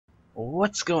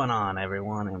What's going on,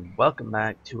 everyone, and welcome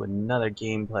back to another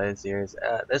gameplay series.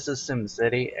 This is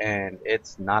SimCity, and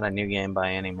it's not a new game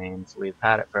by any means. We've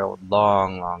had it for a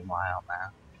long while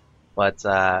now, but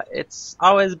it's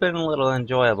always been a little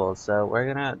enjoyable. So we're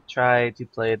gonna try to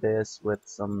play this with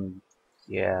a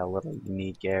little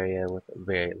unique area with a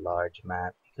very large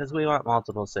map because we want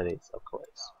multiple cities, of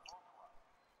course.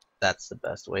 That's the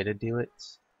best way to do it.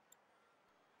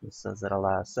 It says it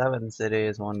allows 7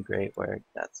 cities, 1 great work.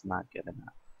 That's not good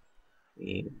enough.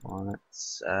 We want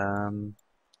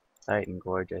Titan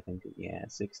Gorge, I think, yeah,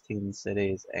 16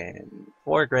 cities and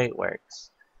 4 great works.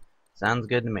 Sounds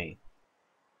good to me.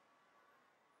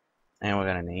 And we're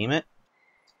gonna name it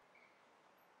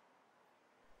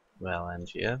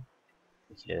Valencia,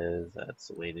 because that's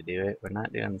the way to do it. We're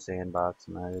not doing sandbox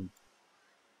mode.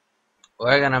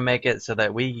 We're gonna make it so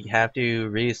that we have to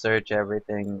research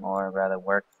everything, or rather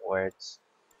work for it.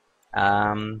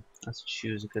 Let's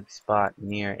choose a good spot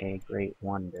near a great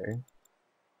wonder.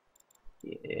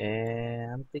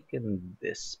 Yeah, I'm thinking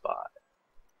this spot.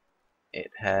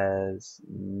 It has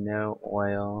no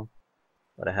oil,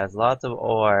 but it has lots of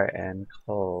ore and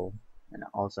coal, and it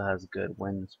also has good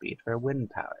wind speed for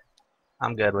wind power.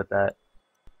 I'm good with that.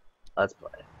 Let's play.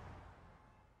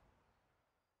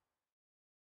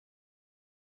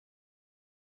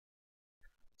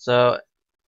 So,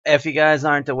 if you guys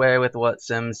aren't aware with what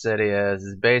SimCity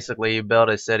is basically you build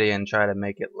a city and try to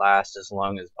make it last as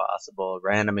long as possible.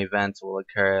 Random events will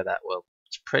occur that will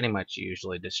pretty much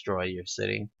usually destroy your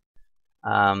city.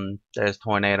 There's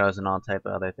tornadoes and all type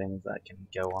of other things that can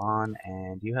go on,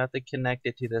 and you have to connect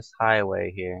it to this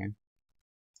highway here.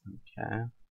 Okay.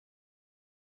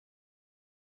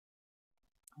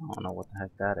 I don't know what the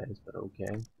heck that is, but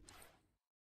okay.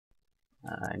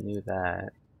 I knew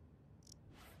that.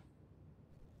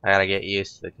 I gotta get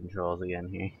used to the controls again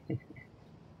here.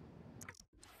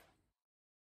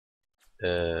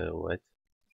 What?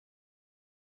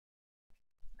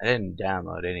 I didn't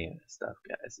download any of this stuff,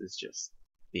 guys. It's just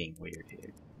being weird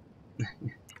here.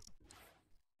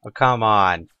 Oh, come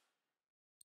on.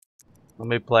 Let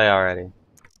me play already.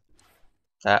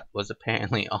 That was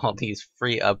apparently all these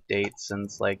free updates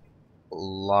since like a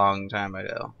long time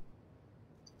ago.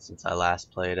 Since I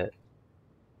last played it.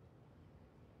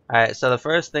 Alright, so the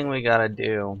first thing we gotta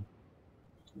do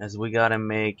is we gotta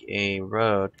make a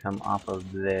road come off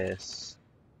of this.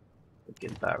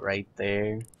 Get about right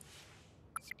there.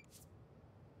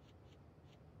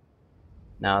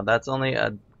 Now that's only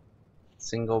a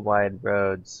single wide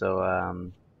road,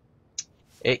 so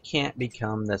it can't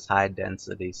become this high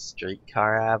density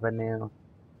streetcar avenue.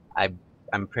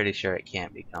 I'm pretty sure it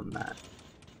can't become that.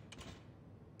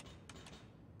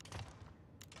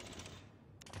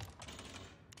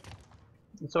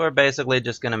 So we're basically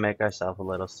just gonna make ourselves a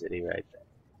little city right there.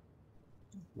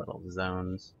 Little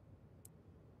zones.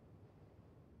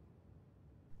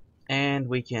 And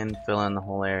we can fill in the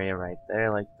whole area right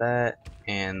there like that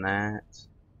and that.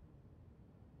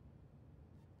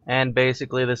 And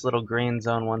basically this little green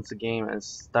zone, once the game has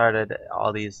started,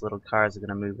 all these little cars are going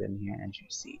to move in here, as you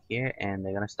see here, and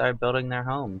they're going to start building their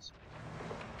homes.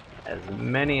 As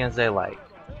many as they like.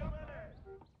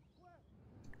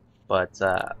 But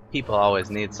people always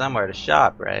need somewhere to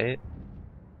shop, right?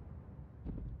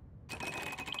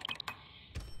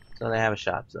 So they have a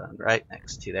shop zone right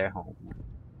next to their home.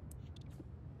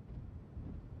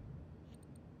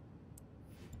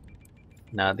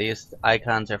 Now these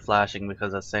icons are flashing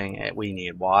because it's saying we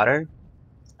need water,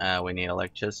 we need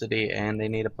electricity, and they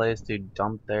need a place to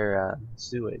dump their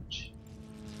sewage.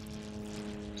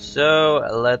 So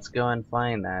let's go and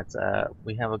find that.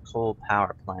 We have a coal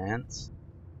power plant.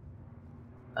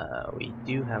 We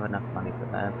do have enough money for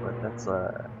that, but that's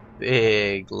a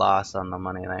big loss on the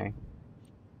money there.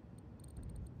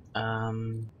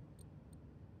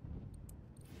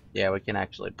 Yeah, we can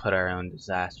actually put our own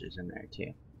disasters in there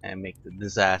too, and make the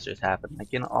disasters happen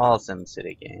like in all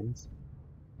SimCity games.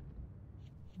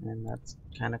 And that's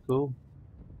kind of cool.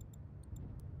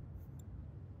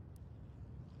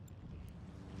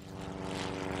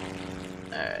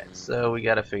 Alright, so we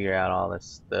gotta figure out all this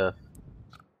stuff.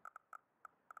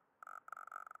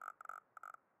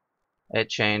 It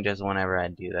changes whenever I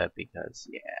do that because,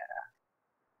 yeah,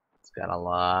 it's got a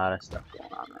lot of stuff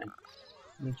going on there.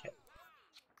 Okay.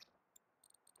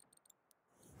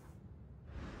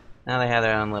 Now they have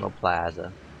their own little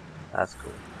plaza. That's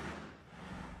cool.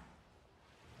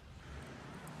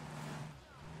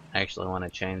 I actually want to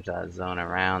change that zone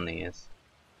around these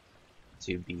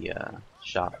to be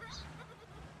shops.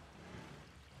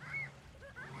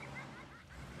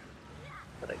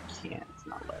 But I can't, it's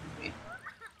not letting me.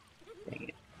 Dang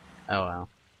it. Oh well.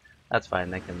 That's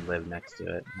fine, they can live next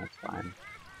to it. That's fine.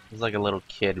 There's like a little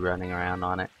kid running around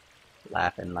on it,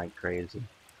 laughing like crazy.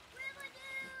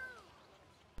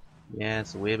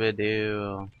 Yes,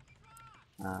 weebadoo.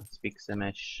 Speak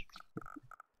Simish.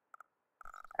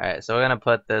 Alright, so we're gonna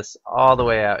put this all the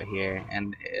way out here,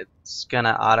 and it's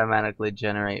gonna automatically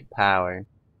generate power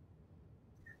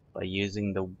by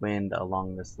using the wind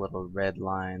along this little red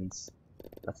lines.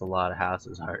 That's a lot of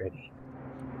houses already.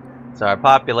 So our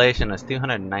population is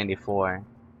 294,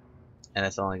 and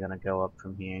it's only gonna go up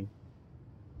from here.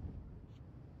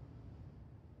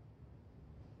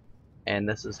 And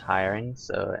this is hiring,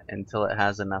 so until it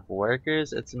has enough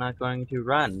workers, it's not going to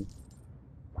run.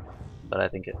 But I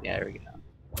think yeah, there we go.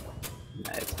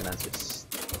 Yeah, it's gonna just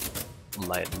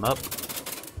light them up.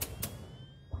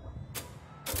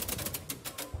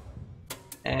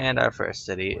 And our first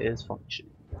city is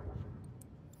functioning.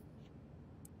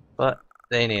 But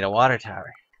they need a water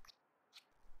tower.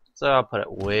 So I'll put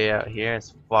it way out here,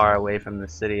 as far away from the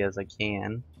city as I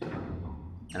can.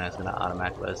 And it's gonna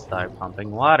automatically start pumping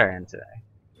water into it.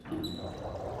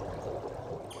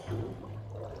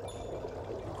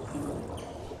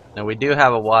 Now we do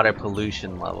have a water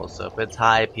pollution level, so if it's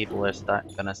high, people are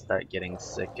gonna start getting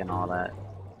sick and all that.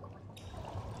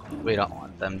 We don't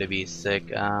want them to be sick.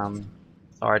 So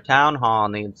our town hall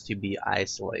needs to be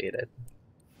isolated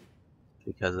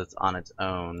because it's on its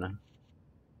own.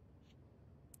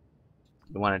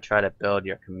 You want to try to build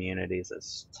your communities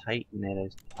as tight-knit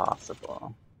as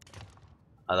possible.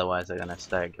 Otherwise they're gonna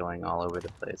start going all over the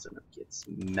place and it gets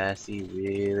messy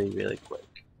really, really quick.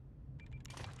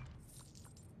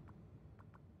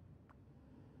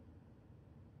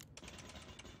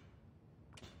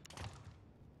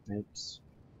 Oops.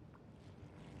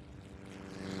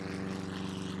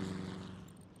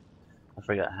 I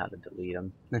forgot how to delete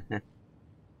them.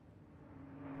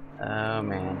 Oh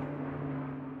man.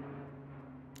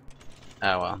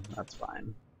 Oh well, that's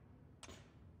fine.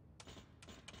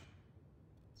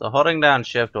 So holding down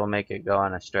shift will make it go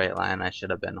in a straight line. I should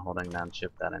have been holding down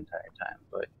shift that entire time,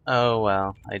 but oh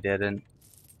well, I didn't.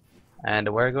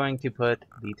 And we're going to put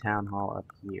the town hall up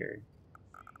here.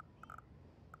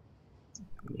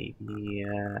 Maybe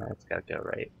it's gotta go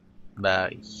right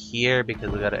about here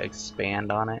because we gotta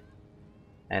expand on it.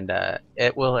 And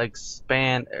it will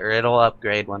expand, or it'll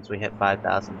upgrade once we hit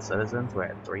 5,000 citizens. We're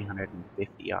at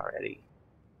 350 already.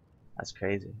 That's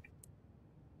crazy.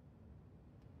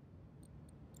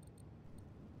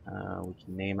 We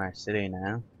can name our city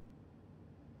now.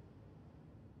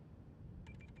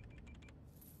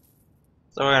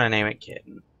 So we're gonna name it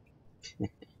Kitten.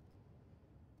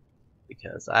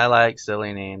 Because I like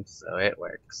silly names, so it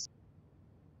works.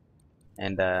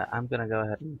 And I'm gonna go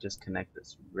ahead and just connect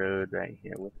this road right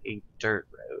here with a dirt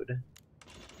road.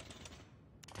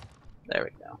 There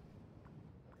we go.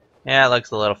 Yeah, it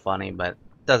looks a little funny, but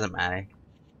it doesn't matter.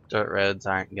 Dirt roads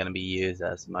aren't gonna be used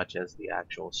as much as the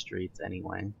actual streets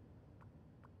anyway.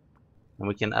 And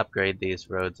we can upgrade these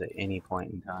roads at any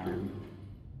point in time.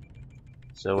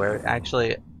 So we're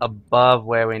actually above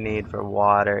where we need for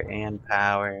water and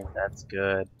power. That's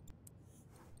good.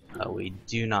 We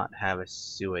do not have a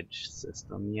sewage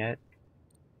system yet.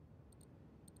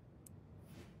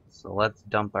 So let's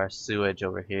dump our sewage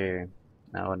over here.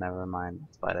 No, never mind.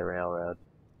 It's by the railroad.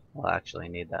 We'll actually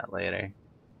need that later.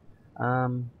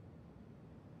 Down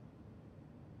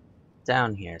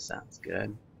here sounds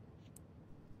good.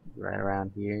 Right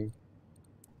around here.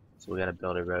 So we gotta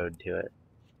build a road to it.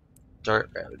 Dirt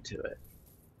road to it.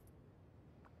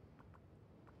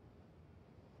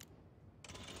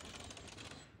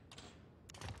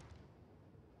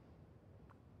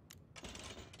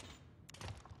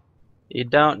 You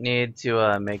don't need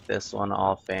to make this one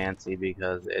all fancy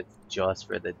because it's just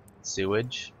for the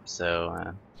sewage.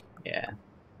 So yeah.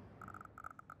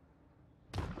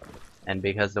 And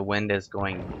because the wind is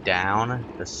going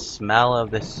down, the smell of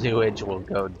the sewage will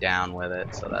go down with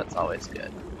it, so that's always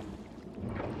good.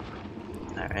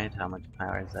 Alright, how much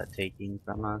power is that taking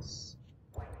from us?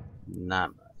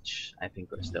 Not much. I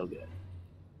think we're still good.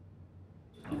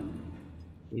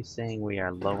 He's saying we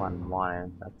are low on water.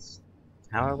 That's...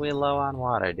 How are we low on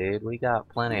water, dude? We got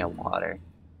plenty of water.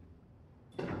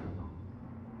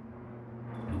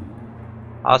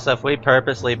 Also, if we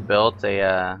purposely built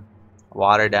a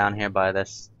water down here by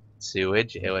this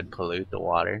sewage, it would pollute the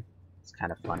water. It's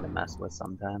kind of fun to mess with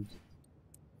sometimes.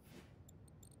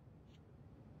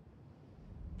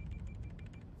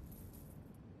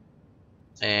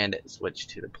 And it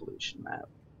switched to the pollution map.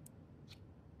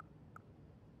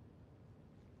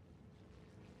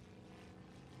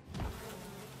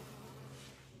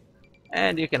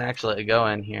 And you can actually go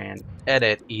in here and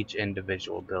edit each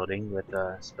individual building with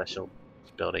special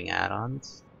building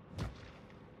add-ons.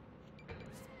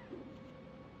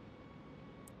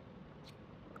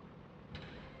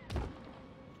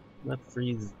 With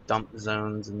freeze dump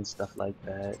zones and stuff like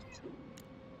that.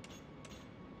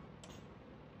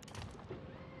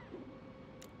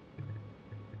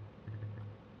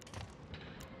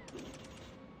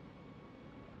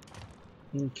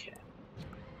 Okay.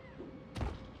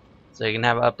 So you can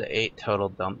have up to 8 total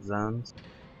dump zones.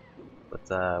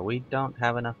 But we don't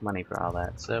have enough money for all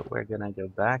that, so we're gonna go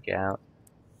back out.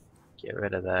 Get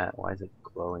rid of that. Why is it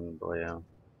glowing blue?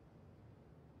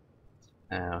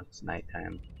 Oh, it's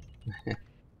nighttime.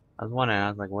 I was wondering, I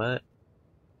was like, what?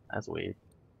 That's weird.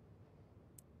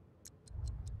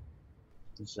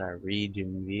 This is our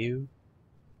region view.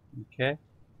 Okay.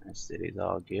 Our city's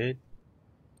all good.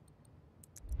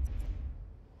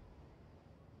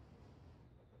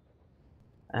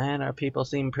 And our people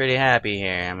seem pretty happy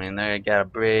here. I mean, they got a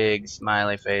big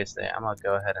smiley face there. I'm gonna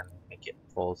go ahead and make it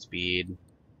full speed.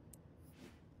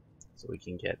 So we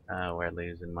can get, we're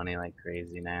losing money like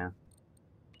crazy now.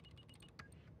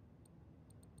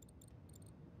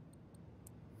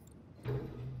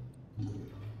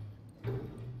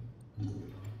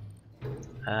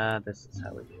 This is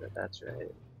how we do it, that's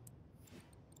right.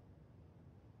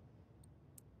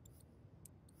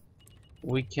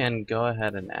 We can go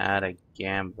ahead and add a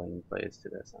gambling place to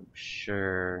this, I'm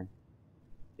sure.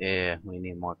 Yeah, we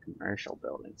need more commercial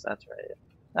buildings, that's right.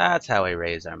 That's how we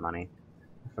raise our money.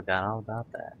 I forgot all about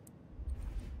that.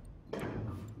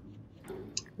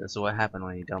 This is what happens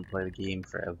when you don't play the game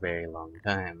for a very long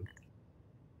time.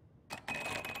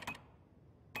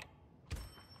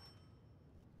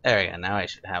 There we go, now I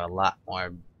should have a lot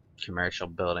more commercial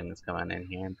buildings coming in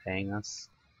here and paying us.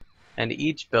 And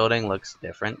each building looks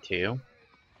different too.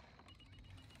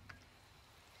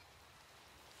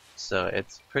 So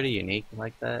it's pretty unique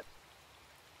like that.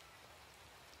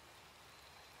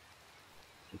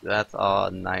 That's all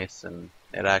nice, and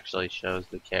it actually shows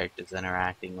the characters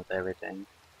interacting with everything.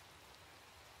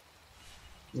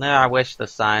 Now I wish the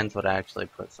signs would actually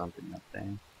put something up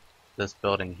there. This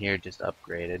building here just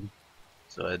upgraded,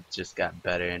 so it just got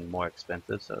better and more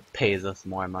expensive, so it pays us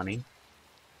more money.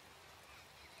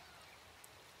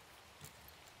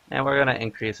 And we're gonna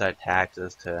increase our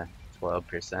taxes to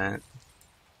 12%.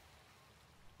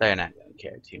 They're not gonna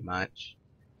care too much.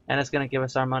 And it's gonna give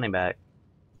us our money back.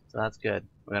 So that's good.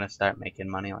 We're gonna start making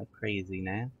money like crazy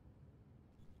now.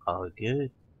 All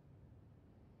good.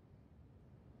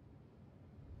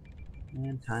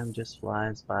 And time just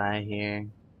flies by here.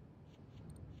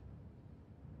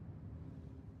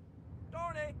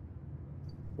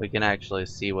 We can actually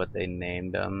see what they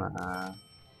named them.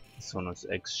 This one was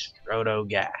Extrodo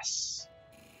Gas.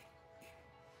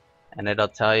 And it'll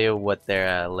tell you what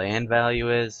their land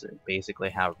value is,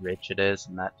 basically how rich it is,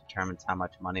 and that determines how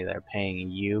much money they're paying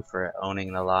you for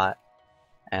owning the lot.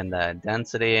 And the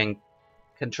density and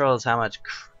controls how much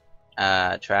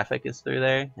traffic is through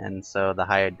there, and so the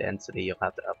higher density you'll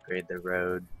have to upgrade the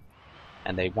road,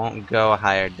 and they won't go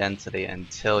higher density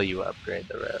until you upgrade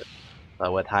the road.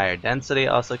 But with higher density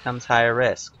also comes higher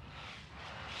risk.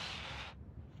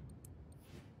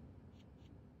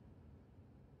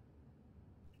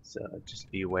 So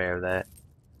just be aware of that.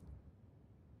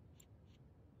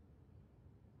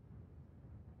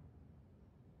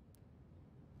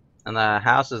 And the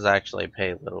houses actually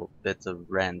pay little bits of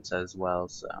rent as well,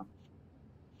 so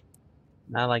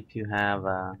I like to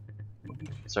have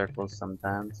circles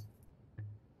sometimes. If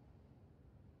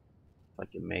I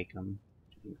can make them.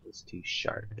 It's too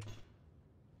sharp.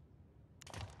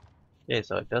 Okay,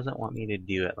 so it doesn't want me to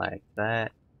do it like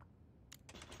that.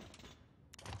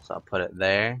 So I'll put it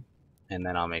there, and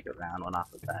then I'll make a round one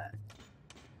off of that.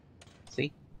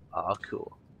 See? Oh,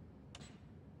 cool.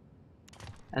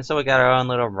 And so we got our own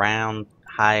little round,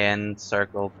 high-end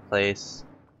circle place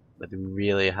with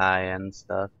really high-end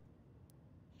stuff.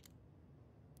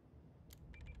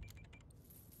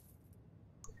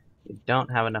 We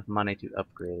don't have enough money to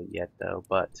upgrade it yet, though,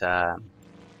 but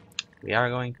we are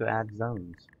going to add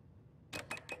zones.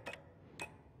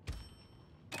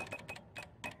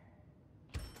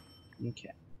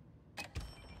 Okay.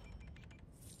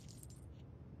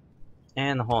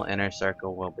 And the whole inner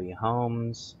circle will be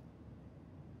homes.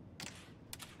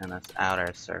 And this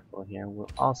outer circle here will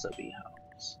also be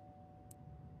homes.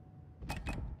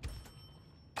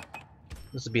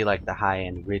 This would be like the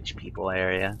high-end rich people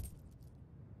area.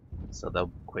 So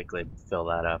they'll quickly fill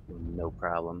that up with no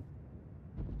problem.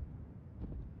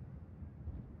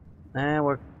 And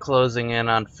we're closing in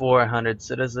on 400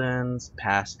 citizens,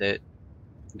 past it.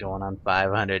 Going on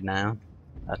 500 now.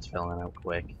 That's filling up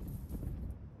quick.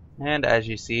 And as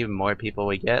you see, the more people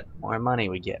we get, the more money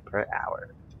we get per hour.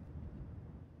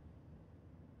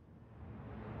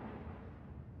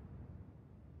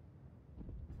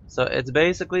 So it's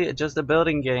basically just a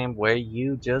building game where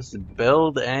you just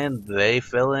build and they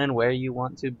fill in where you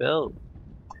want to build.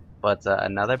 But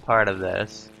another part of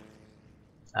this,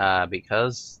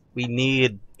 because we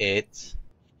need it,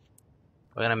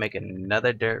 we're gonna make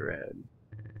another dirt road.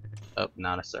 Oh,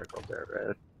 not a circle dirt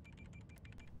road.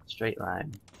 Straight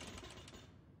line.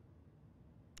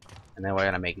 And then we're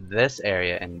gonna make this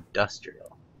area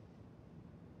industrial.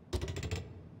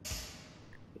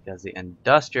 Because the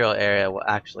industrial area will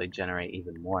actually generate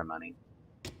even more money.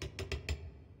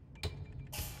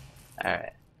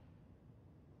 Alright.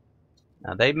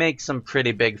 Now they make some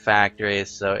pretty big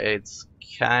factories, so it's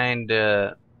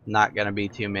kinda not gonna be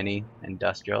too many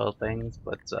industrial things,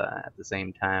 but at the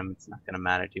same time it's not gonna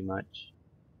matter too much.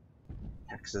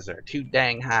 Taxes are too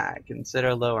dang high.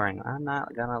 Consider lowering. I'm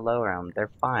not gonna lower them.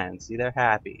 They're fine. See, they're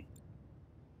happy.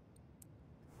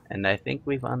 And I think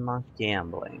we've unlocked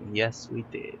gambling. Yes, we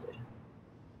did.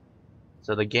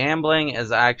 So the gambling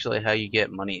is actually how you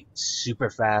get money super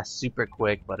fast, super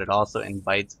quick, but it also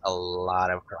invites a lot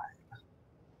of crime.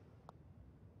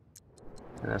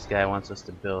 And this guy wants us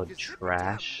to build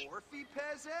trash.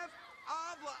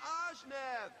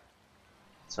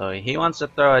 So he wants to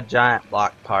throw a giant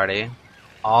block party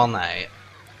all night.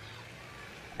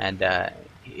 And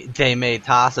they may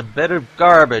toss a bit of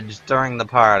garbage during the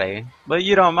party, but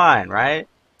you don't mind, right?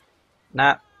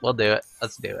 Nah, we'll do it.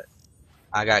 Let's do it.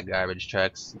 I got garbage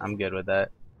trucks. I'm good with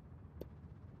that.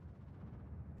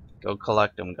 Go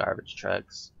collect them garbage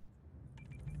trucks.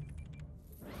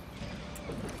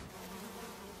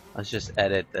 Let's just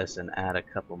edit this and add a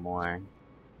couple more.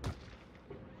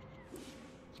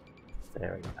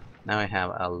 There we go. Now we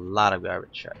have a lot of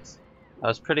garbage trucks. That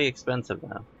was pretty expensive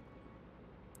though.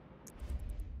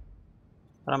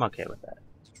 But I'm okay with that.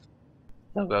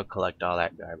 They'll go collect all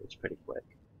that garbage pretty quick.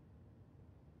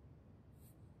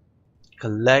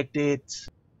 Collect it!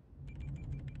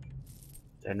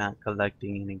 They're not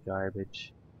collecting any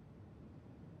garbage.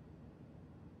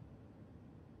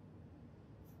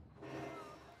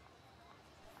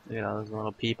 Look at all those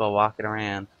little people walking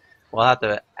around. We'll have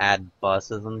to add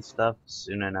buses and stuff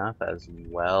soon enough as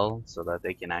well, so that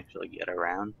they can actually get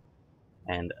around.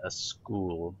 And a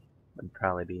school would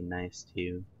probably be nice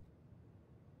too.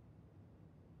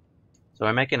 So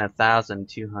we're making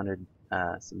 1,200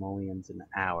 simoleons an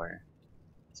hour.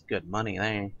 It's good money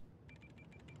there.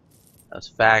 Those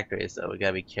factories though, we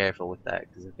gotta be careful with that,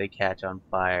 because if they catch on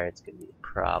fire, it's gonna be a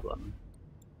problem.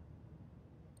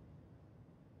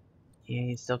 Yeah,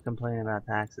 he's still complaining about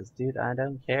taxes. Dude, I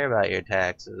don't care about your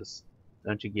taxes.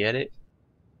 Don't you get it?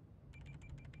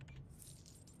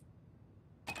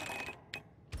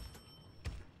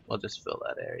 We'll just fill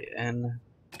that area in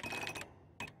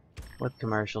with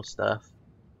commercial stuff.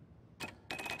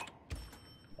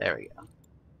 There we go.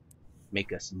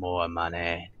 Make us more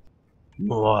money.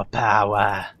 More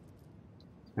power.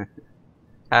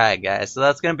 Alright guys, so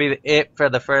that's gonna be it for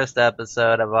the first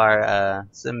episode of our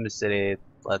SimCity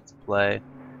Let's Play.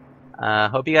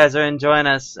 Hope you guys are enjoying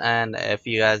us, and if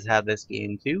you guys have this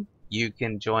game too, you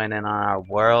can join in on our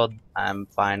world. I'm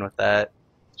fine with that.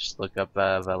 Just look up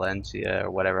Valencia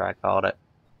or whatever I called it.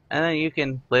 And then you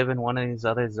can live in one of these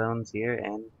other zones here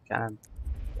and kind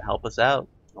of help us out.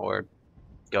 Or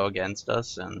go against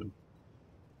us and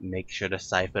make sure to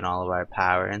siphon all of our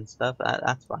power and stuff.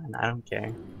 That's fine. I don't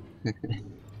care.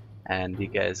 And you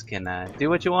guys can do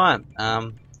what you want.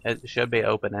 It should be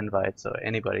open invite, so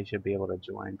anybody should be able to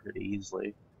join pretty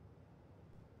easily.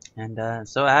 And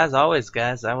so as always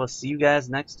guys, I will see you guys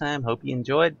next time. Hope you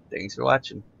enjoyed. Thanks for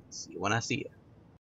watching. See you when I see you.